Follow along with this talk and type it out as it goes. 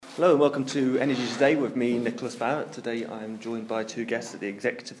Hello and welcome to Energy Today with me, Nicholas Barrett. Today I'm joined by two guests at the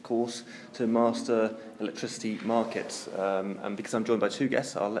executive course to master electricity markets. And because I'm joined by two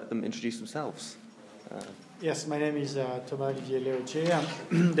guests, I'll let them introduce themselves. Yes, my name is Thomas Olivier Léotier.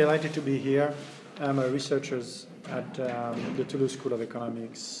 I'm delighted to be here. I'm a researcher at the Toulouse School of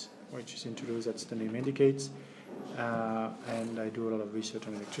Economics, which is in Toulouse, as the name indicates. And I do a lot of research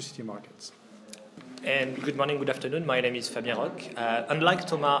on electricity markets. And good morning, good afternoon. My name is Fabien Roch. Unlike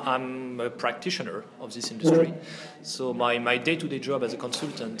Thomas, I'm a practitioner of this industry. So my day-to-day job as a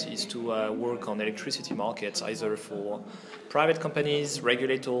consultant is to work on electricity markets, either for private companies,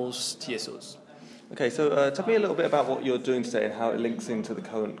 regulators, TSOs. Okay, so tell me a little bit about what you're doing today and how it links into the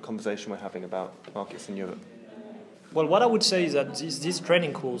current conversation we're having about markets in Europe. Well, what I would say is that this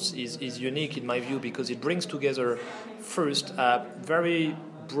training course is unique in my view because it brings together first a very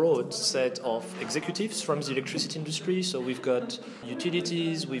broad set of executives from the electricity industry. So we've got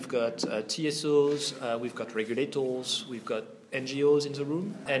utilities, we've got TSOs, we've got regulators, we've got NGOs in the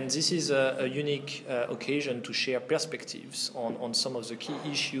room. And this is a unique occasion to share perspectives on some of the key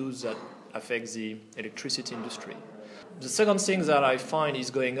issues that affect the electricity industry. The second thing that I find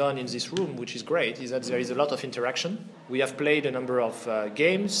is going on in this room, which is great, is that there is a lot of interaction. We have played a number of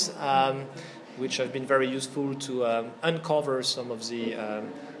games which have been very useful to uncover some of the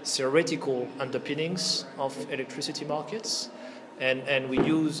theoretical underpinnings of electricity markets. And we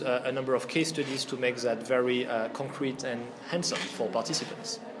use a number of case studies to make that very concrete and hands-on for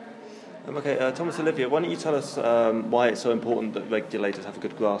participants. Okay, Thomas Olivier, why don't you tell us why it's so important that regulators have a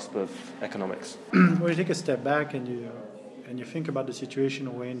good grasp of economics? When you take a step back and you think about the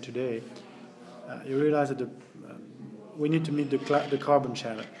situation we're in today, you realize that we need to meet the carbon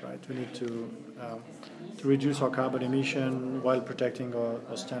challenge, right? We need to reduce our carbon emission while protecting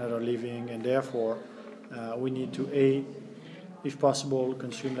our standard of living, and therefore we need to A, if possible,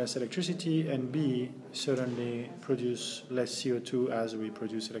 consume less electricity, and B, certainly produce less CO2 as we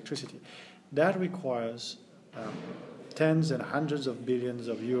produce electricity. That requires tens and hundreds of billions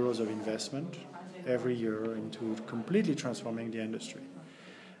of euros of investment every year into completely transforming the industry.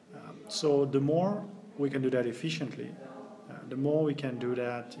 So the more we can do that efficiently, the more we can do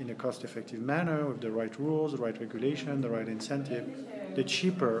that in a cost-effective manner with the right rules, the right regulation, the right incentive, the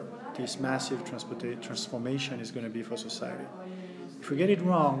cheaper this massive transformation is going to be for society. If we get it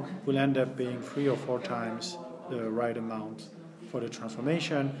wrong, we'll end up paying 3 or 4 times the right amount for the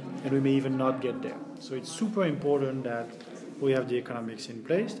transformation, and we may even not get there. So it's super important that we have the economics in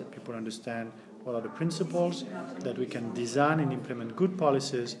place, that people understand what are the principles, that we can design and implement good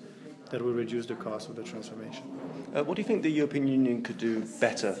policies that will reduce the cost of the transformation. What do you think the European Union could do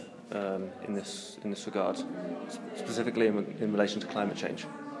better in this regard, specifically in relation to climate change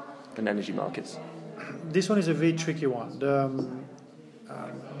and energy markets? This one is a very tricky one.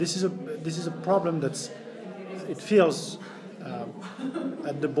 This is a problem it feels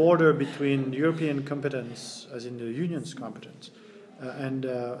at the border between European competence, as in the Union's competence, and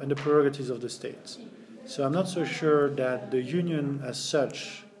the prerogatives of the states. So I'm not so sure that the Union as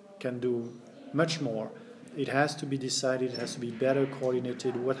such can do much more. It has to be decided, it has to be better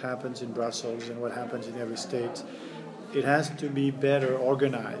coordinated what happens in Brussels and what happens in every state. It has to be better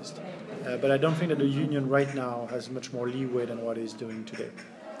organized. But I don't think that the Union right now has much more leeway than what it is doing today.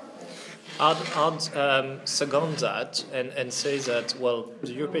 I'd second that and say that, well,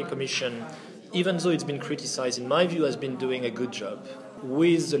 the European Commission, even though it's been criticized, in my view, has been doing a good job.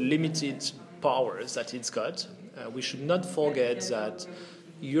 With the limited powers that it's got, we should not forget that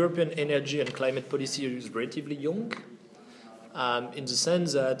European energy and climate policy is relatively young, in the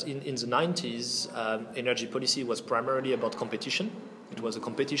sense that in the 90s, energy policy was primarily about competition. It was a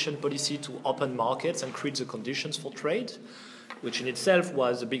competition policy to open markets and create the conditions for trade, which in itself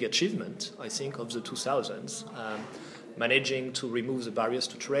was a big achievement, I think, of the 2000s, managing to remove the barriers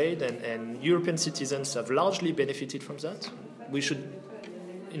to trade, and European citizens have largely benefited from that. We should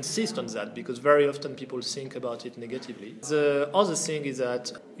insist on that because very often people think about it negatively. The other thing is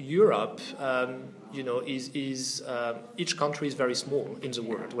that Europe, each country is very small in the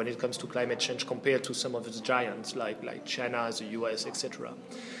world when it comes to climate change compared to some of the giants like China, the US, etc.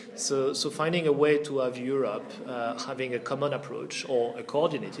 So finding a way to have Europe having a common approach or a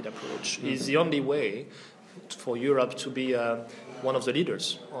coordinated approach is the only way for Europe to be one of the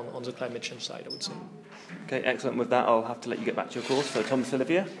leaders on the climate change side, I would say. Okay, excellent. With that, I'll have to let you get back to your course. So, Thomas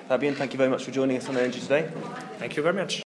Olivier, Fabien, thank you very much for joining us on Energy Today. Thank you very much.